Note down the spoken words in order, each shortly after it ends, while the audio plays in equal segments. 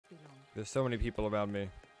There's so many people around me.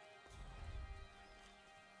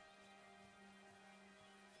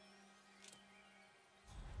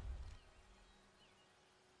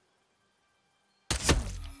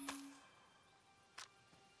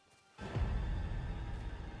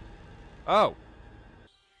 Oh. What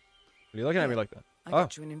are you looking at me like that? I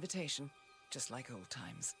got you an invitation, just like old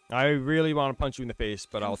times. I really want to punch you in the face,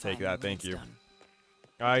 but I'll take that. Thank you.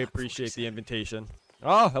 I appreciate the invitation.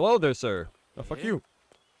 Oh, hello there, sir. Oh, fuck you.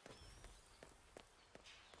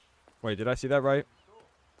 Wait, did I see that right?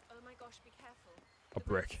 Oh my gosh, be careful. A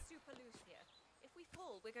brick. Super loose here. If we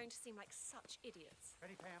fall, we're going to seem like such idiots.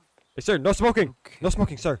 Ready, Pam? Hey, sir, no smoking. No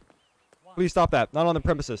smoking, sir. Please stop that. Not on the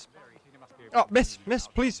premises. Oh, miss, please,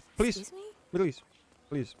 please. Excuse me? Please,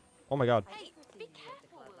 please. Oh my god. Hey, be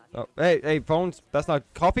careful. Oh, hey, phones. That's not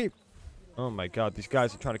coffee. Oh my god, these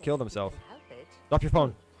guys are trying to kill themselves. Drop your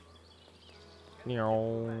phone.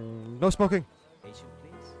 No smoking.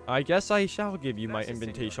 I guess I shall give you my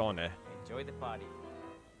invitation. Enjoy the party.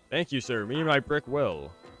 Thank you, sir. Me and my brick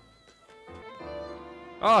will.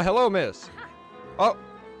 Oh, hello, miss. Oh,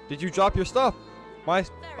 did you drop your stuff?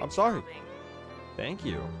 I'm sorry. Thank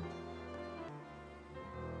you.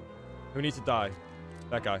 Who needs to die?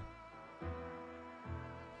 That guy.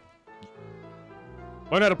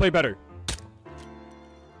 Learn how to play better.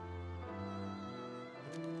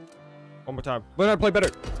 One more time. Learn how to play better.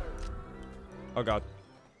 Oh, God.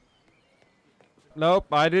 Nope,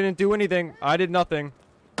 I didn't do anything. I did nothing.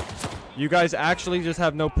 You guys actually just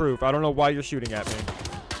have no proof. I don't know why you're shooting at me.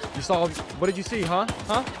 You saw... What did you see, huh?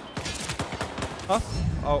 Huh? Huh?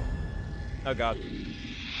 Oh. Oh, God.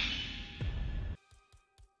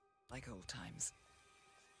 Like old times.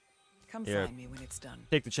 Come Here. find me when it's done.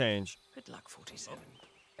 Take the change. Good luck, 47.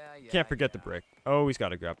 Can't forget the brick. Always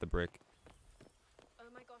gotta grab the brick. Oh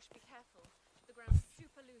my gosh, be careful. The ground's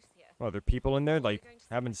super loose here. Oh, are there people in there, like,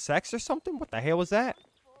 having sex or something? What the hell was that?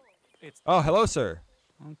 Oh, hello, sir.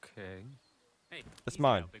 Okay. Hey, That's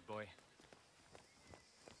mine. big boy.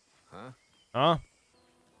 Huh?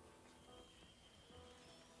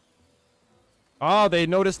 Oh, they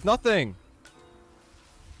noticed nothing.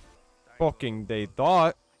 Fucking they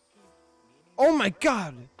thought. Oh my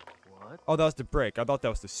god! What? Oh, that was the brick. I thought that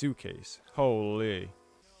was the suitcase. Holy.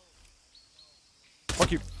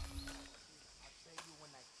 Fuck you.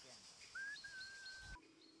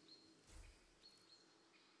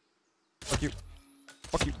 Fuck you.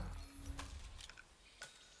 Fuck you.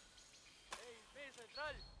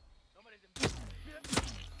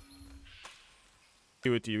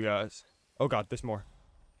 Do it to you guys. Oh god, there's more.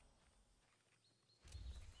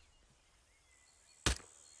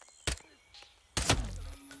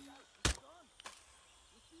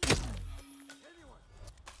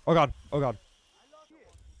 Oh god, oh god.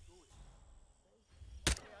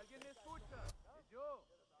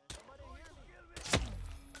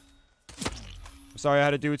 I'm sorry I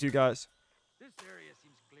had to do it to you guys. This area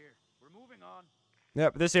seems clear. We're moving on.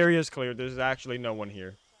 Yep, this area is clear. There's actually no one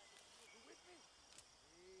here.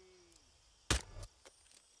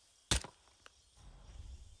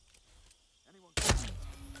 Anyone?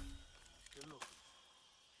 Good look.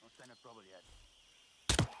 No sign of trouble yet.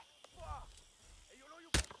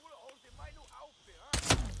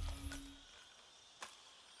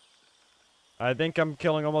 I think I'm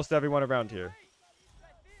killing almost everyone around here.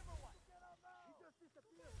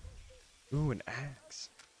 Ooh, an axe.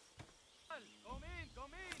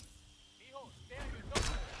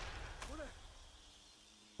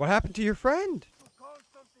 What happened to your friend?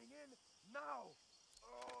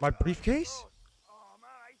 My briefcase? Oh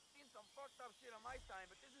man, I seen some fucked up shit on my time,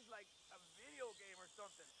 but this is like a video game or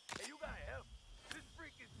something. Hey, you gotta help. This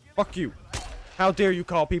freak is killing Fuck you. How dare you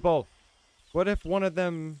call people? What if one of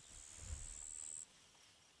them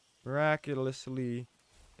miraculously...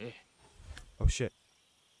 Oh shit.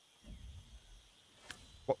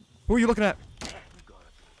 What? Who are you looking at?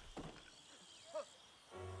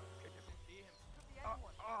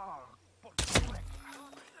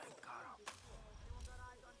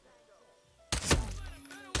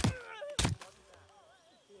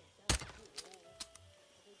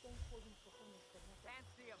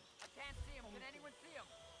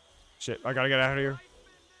 Shit, I gotta get out of here.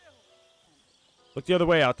 Look the other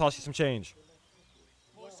way, I'll toss you some change.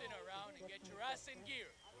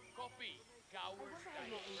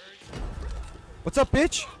 What's up,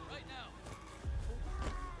 bitch?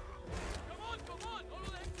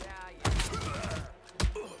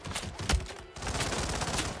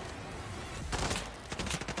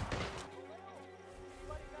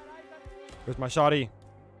 Where's my shotty?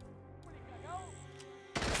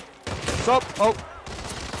 What's up? Oh.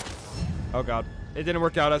 Oh god. It didn't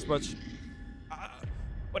work out as much.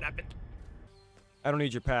 What happened? I don't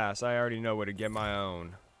need your pass. I already know where to get my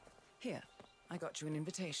own. Here, I got you an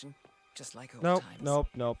invitation, just like old Nope, times. nope,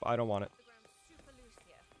 nope. I don't want it. The ground's super loose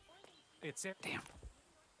here. It's it. Damn.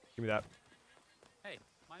 Give me that. Hey,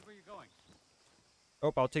 mind where you're going?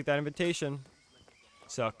 Oh, I'll take that invitation.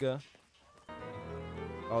 Sucker.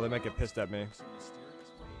 Oh, they might get pissed at me.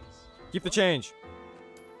 Keep the change.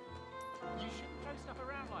 You shouldn't throw stuff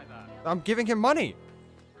around like that. I'm giving him money.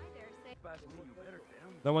 I dare say. Pass me, you better tell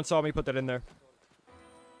me. No one saw me put that in there.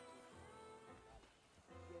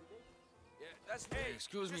 Yeah, that's Hey,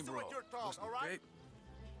 excuse me, just do bro. what you're told, Listen, all right? okay?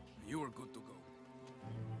 You are good to go.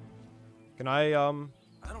 Can I, I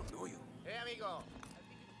don't know you. Hey, amigo.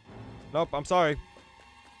 Nope, I'm sorry.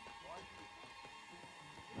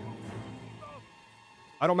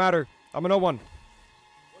 I don't matter. I'm an 01. Hold it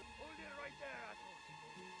right there, asshole.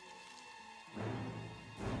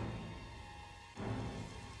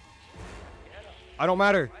 I don't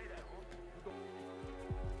matter.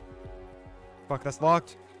 Fuck, that's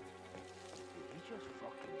locked.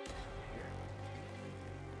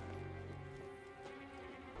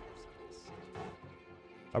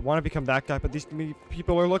 I want to become that guy, but these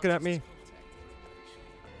people are looking at me.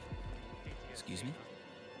 Excuse me?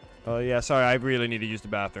 Oh, yeah, sorry. I really need to use the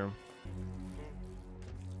bathroom.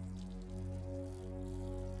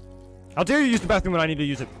 How dare you use the bathroom when I need to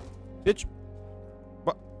use it? Bitch.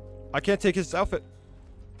 What? I can't take his outfit.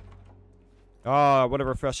 Ah, what a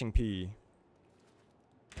refreshing pee.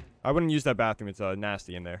 I wouldn't use that bathroom. It's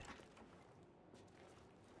nasty in there.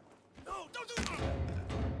 No, don't do that!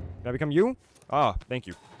 Can I become you? Ah, thank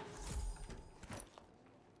you.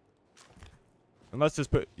 And let's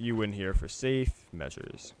just put you in here for safe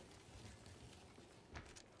measures.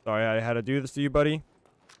 Sorry I had to do this to you, buddy.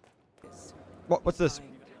 What's this?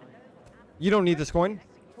 You don't need this coin.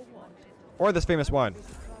 Or this famous wine.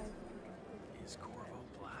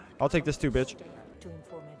 I'll take this too, bitch.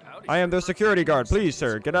 I am the security guard. Please,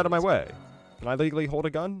 sir, get out of my way. Can I legally hold a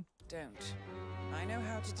gun? Don't. I know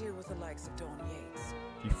how to deal with the likes of Dawn Yates.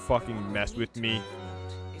 You fucking messed with me.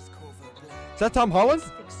 Is Corvo Black. Is that Tom Holland?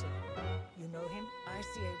 You know him?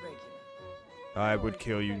 ICA regular. I would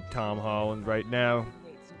kill you, Tom Holland, right now.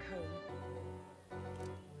 Yates and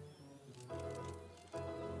Co.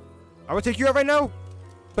 I would take you out right now,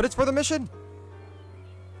 but it's for the mission.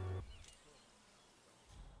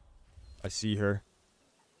 I see her.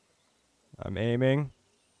 I'm aiming.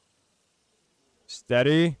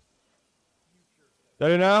 Steady.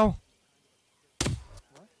 Steady now.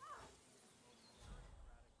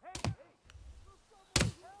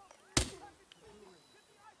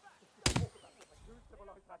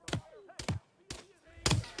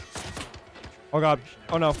 Oh god.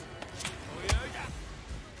 Oh no.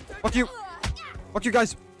 Fuck you. Fuck you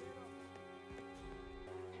guys.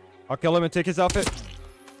 I'll kill him and take his outfit.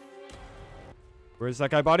 Where's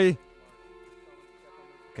that guy body?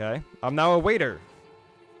 Okay. I'm now a waiter.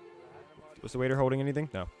 Was the waiter holding anything?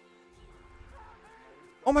 No.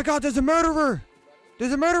 Oh my god, there's a murderer!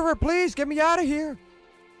 There's a murderer! Please, get me out of here!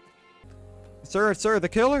 Sir, sir, the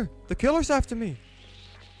killer! The killer's after me!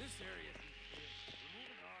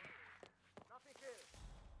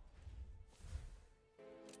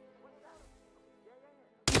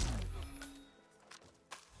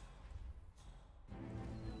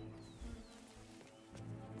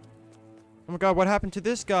 Oh my god, what happened to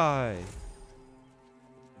this guy?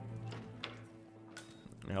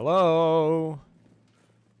 Hello?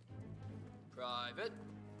 Private.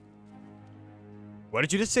 What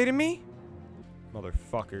did you just say to me?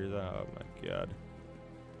 Motherfuckers, oh my god.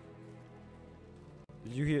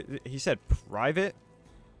 Did you hear? He said private?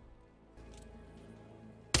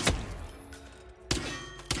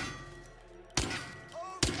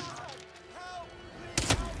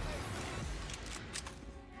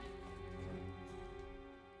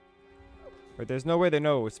 But there's no way they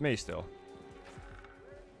know it's me still.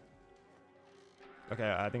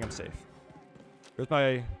 Okay, I think I'm safe. Where's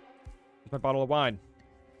my bottle of wine?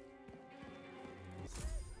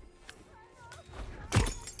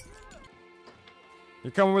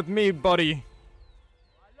 You're coming with me, buddy.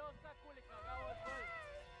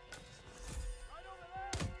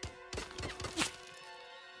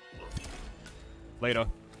 Later.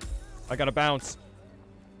 I gotta bounce.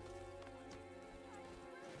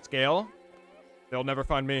 Scale. They'll never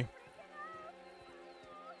find me.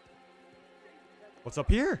 What's up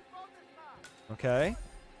here? Okay.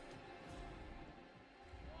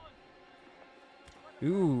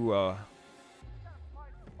 Ooh, oh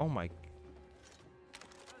my.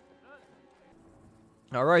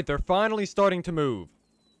 All right, they're finally starting to move.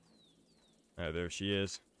 Ah, there she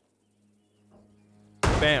is.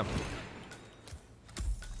 Bam.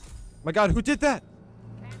 My god, who did that?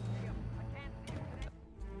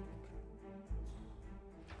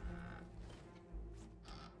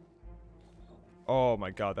 Oh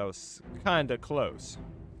my god, that was kinda close.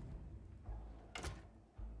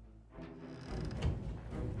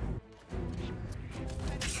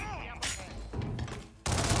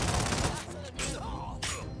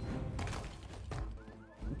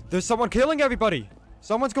 There's someone killing everybody!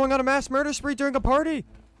 Someone's going on a mass murder spree during a party!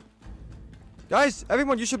 Guys,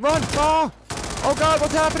 everyone, you should run! Oh! Oh god,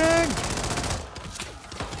 what's happening?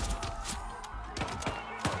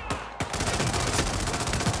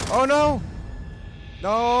 Oh no!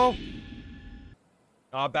 No!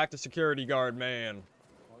 Ah, back to security guard, man.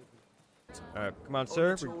 Alright, come on,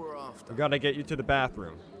 sir. We gotta get you to the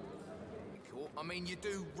bathroom. Cool. I mean, you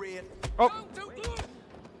do real. Oh!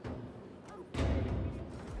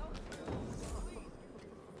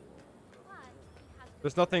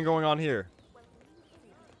 There's nothing going on here.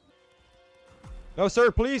 No,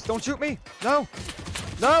 sir, please, don't shoot me. No.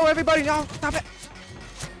 No, everybody, no. Stop it.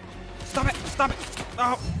 Stop it. Stop it.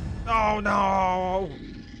 No. Oh, no.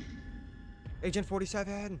 Agent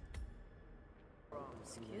 47.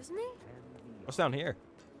 Excuse me? What's down here?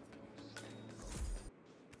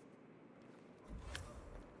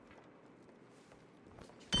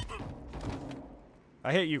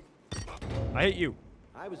 I hate you. I hate you.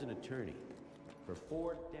 I was an attorney. For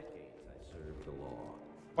 4 decades, I served the law.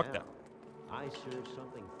 Fuck Now, that. I serve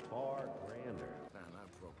something far grander.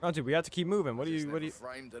 Auntie, we have to keep moving. What do you?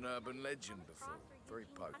 Framed an urban legend before. Very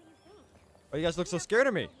potent. Oh, you guys look so scared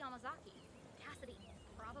of me. Yamazaki, Cassidy,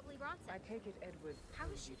 probably Bronson. I take it Edward. How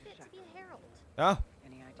is she fit to be a herald? Ah,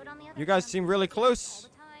 Any idea? But on the other you guys hand, seem really all close. the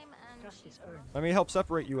time, and Justice she's earned Let me help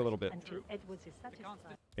separate you a little bit. until Edwards is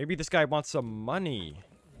satisfied. Maybe this guy wants some money.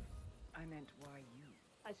 I meant why you?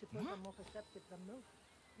 I suppose I'm more perceptive than most.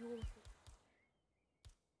 You also.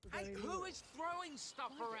 Hey, who is throwing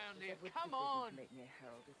stuff around here? Come on! Make me a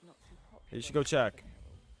herald if not too popular. You should go check.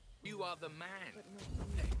 You are the man.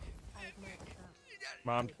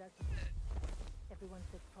 Mom, Everyone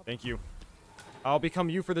says probably. thank you. I'll become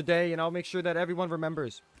you for the day, and I'll make sure that everyone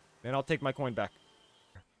remembers. And I'll take my coin back.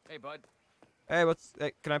 Hey, bud. Hey,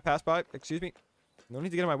 hey, can I pass by? Excuse me? No need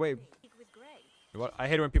to get in my way. speak with Gray. You know what? I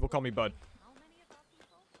hate it when people call me bud. How many of our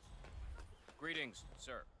people? Greetings,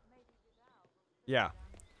 sir. Yeah.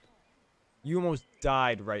 You almost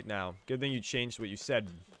died right now. Good thing you changed what you said,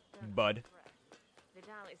 bud.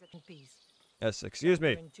 Vidal is a piece. Yes, excuse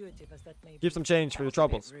me. Intuitive as that may Keep some change for your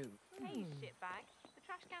troubles. Hey, shitbag. The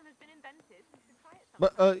trash can has been invented. You should try it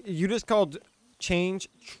But, you just called change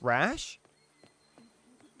trash?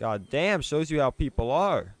 God damn, shows you how people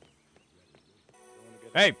are.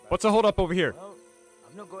 Hey, what's the hold up over here? Well,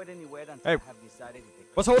 I'm not going anywhere until Hey. I have decided to take.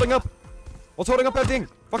 What's holding up? What's holding up that thing?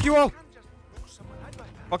 Fuck you all.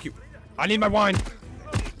 Fuck you. I need my wine.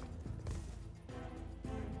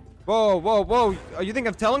 Whoa, whoa, whoa. You think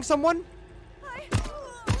I'm telling someone?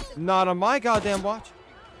 Not on my goddamn watch.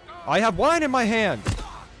 I have wine in my hand.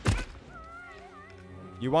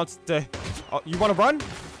 You want to... you want to run?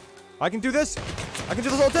 I can do this. I can do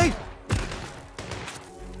this all day.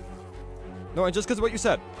 No, and just because of what you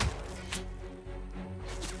said.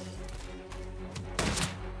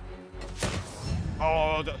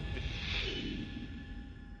 Oh,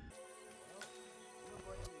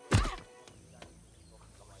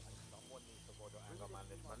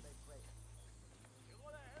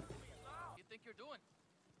 You think you're doing?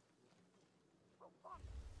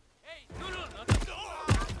 Hey, no.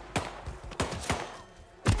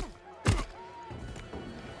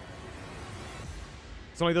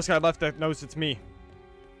 it's only this guy left that knows it's me.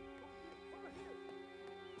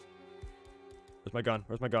 Where's my gun?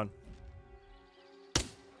 Where's my gun? He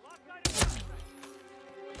was there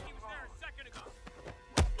a second ago.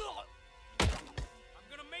 I'm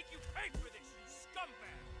gonna make you pay for this, you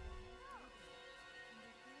scumbag!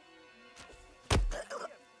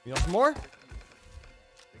 You want some more? The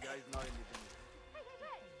guy's not in the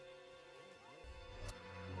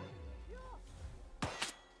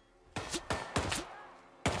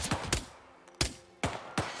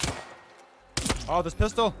Oh, this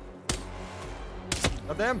pistol.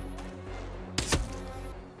 God damn.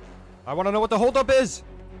 I want to know what the holdup is.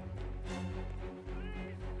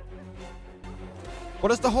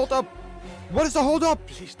 What is the holdup? What is the holdup?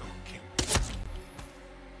 Please don't kill me.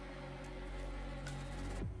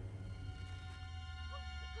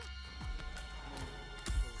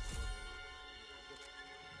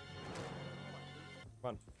 Come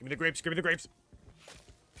on. Give me the grapes. Give me the grapes.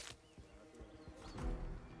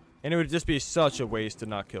 And it would just be such a waste to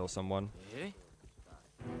not kill someone. Eh?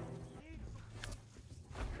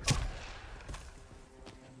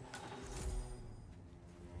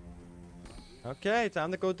 Okay,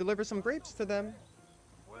 time to go deliver some grapes to them.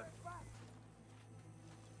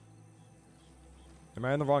 Am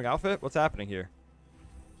I in the wrong outfit? What's happening here?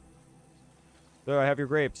 There, I have your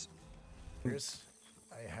grapes. Here's,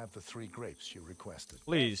 I have the 3 grapes you requested.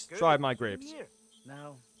 Please, try my grapes.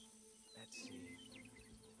 Now, let's see.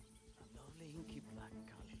 A lovely inky black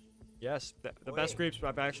color. Yes, the best grapes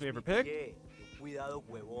I've actually ever picked. Cuidado,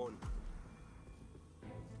 huevón.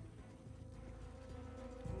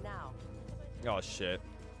 Now, Oh, shit.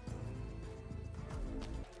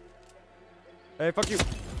 Hey, fuck you. Bad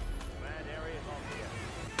area is all clear.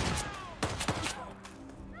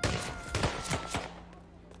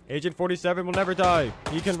 Agent 47 will never die.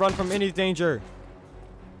 He can run from any danger.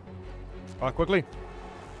 Quickly.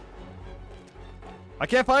 I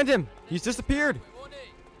can't find him. He's disappeared.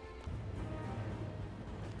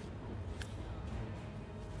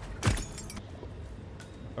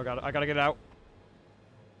 Oh god, I gotta get out.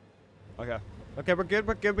 Okay. Okay, we're good.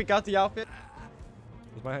 We're good. We got the outfit.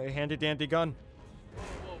 Here's my handy dandy gun.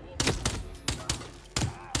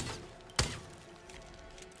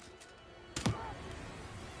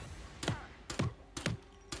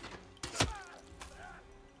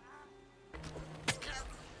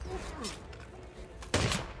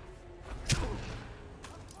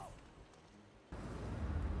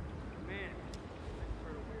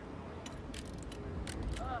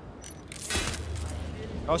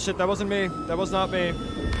 Oh shit, that wasn't me. That was not me.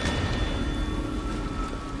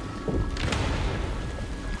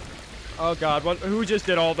 Oh god, what? Who just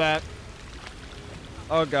did all that?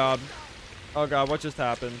 Oh god. Oh god, what just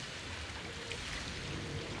happened?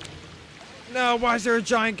 No, why is there a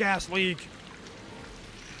giant gas leak?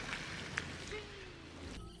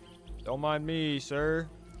 Don't mind me, sir.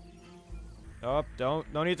 Oh,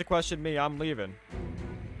 no need to question me. I'm leaving.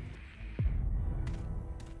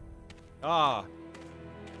 Ah.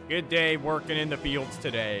 Good day working in the fields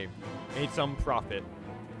today. Made some profit.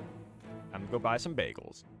 I'm gonna go buy some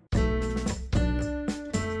bagels.